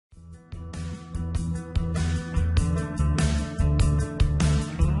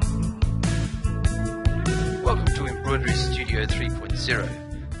Studio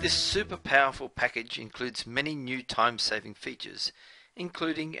 3.0. This super powerful package includes many new time-saving features,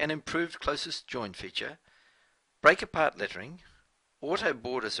 including an improved closest join feature, break-apart lettering, auto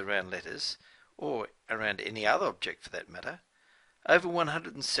borders around letters, or around any other object for that matter, over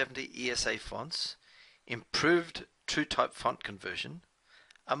 170 ESA fonts, improved TrueType font conversion,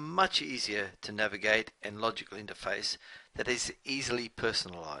 a much easier to navigate and logical interface that is easily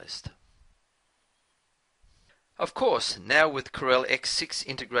personalized. Of course, now with Corel X6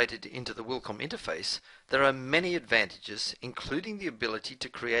 integrated into the Wilcom interface, there are many advantages, including the ability to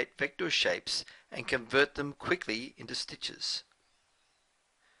create vector shapes and convert them quickly into stitches.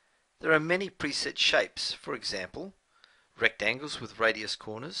 There are many preset shapes, for example, rectangles with radius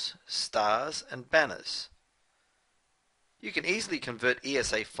corners, stars, and banners. You can easily convert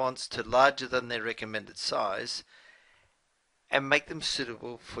ESA fonts to larger than their recommended size and make them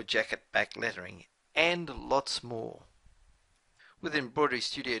suitable for jacket back lettering, and lots more. With Embroidery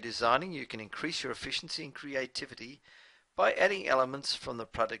Studio designing, you can increase your efficiency and creativity by adding elements from the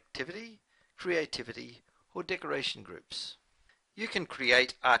productivity, creativity, or decoration groups. You can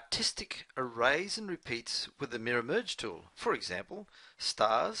create artistic arrays and repeats with the Mirror Merge tool, for example,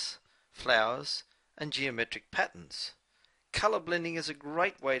 stars, flowers, and geometric patterns. Color blending is a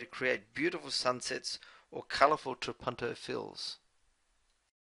great way to create beautiful sunsets or colorful trapunto fills.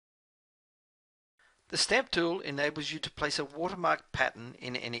 The Stamp tool enables you to place a watermark pattern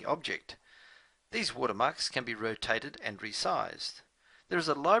in any object. These watermarks can be rotated and resized. There is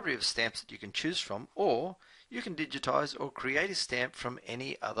a library of stamps that you can choose from, or you can digitize or create a stamp from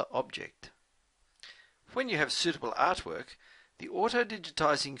any other object. When you have suitable artwork, the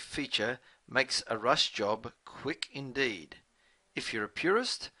auto-digitizing feature makes a rush job quick indeed. If you're a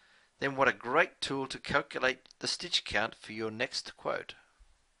purist, then what a great tool to calculate the stitch count for your next quote.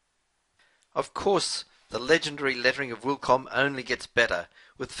 Of course, the legendary lettering of Wilcom only gets better.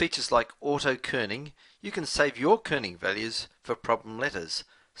 With features like auto-kerning, you can save your kerning values for problem letters,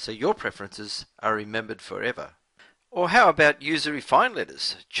 so your preferences are remembered forever. Or how about user-refined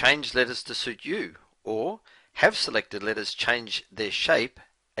letters? Change letters to suit you, or have selected letters change their shape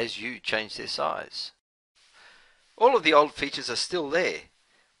as you change their size. All of the old features are still there,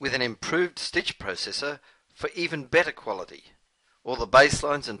 with an improved stitch processor for even better quality. All the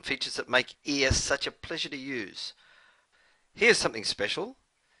baselines and features that make ES such a pleasure to use. Here's something special,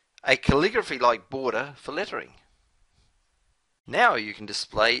 a calligraphy-like border for lettering. Now you can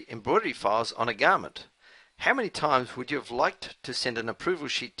display embroidery files on a garment. How many times would you have liked to send an approval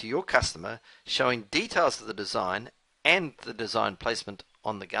sheet to your customer showing details of the design and the design placement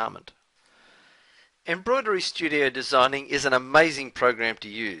on the garment? Embroidery Studio designing is an amazing program to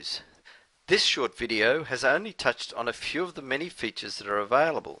use. This short video has only touched on a few of the many features that are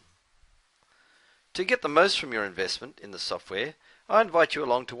available. To get the most from your investment in the software, I invite you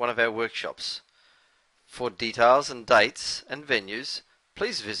along to one of our workshops. For details and dates and venues,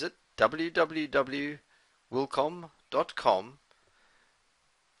 please visit www.wilcom.com,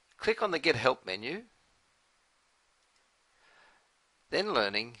 click on the Get Help menu, then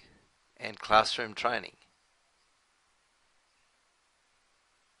Learning and Classroom Training.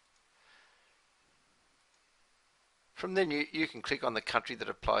 From then you can click on the country that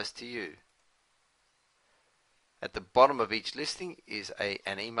applies to you. At the bottom of each listing is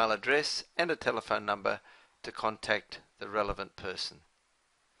an email address and a telephone number to contact the relevant person.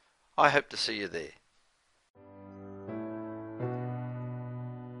 I hope to see you there.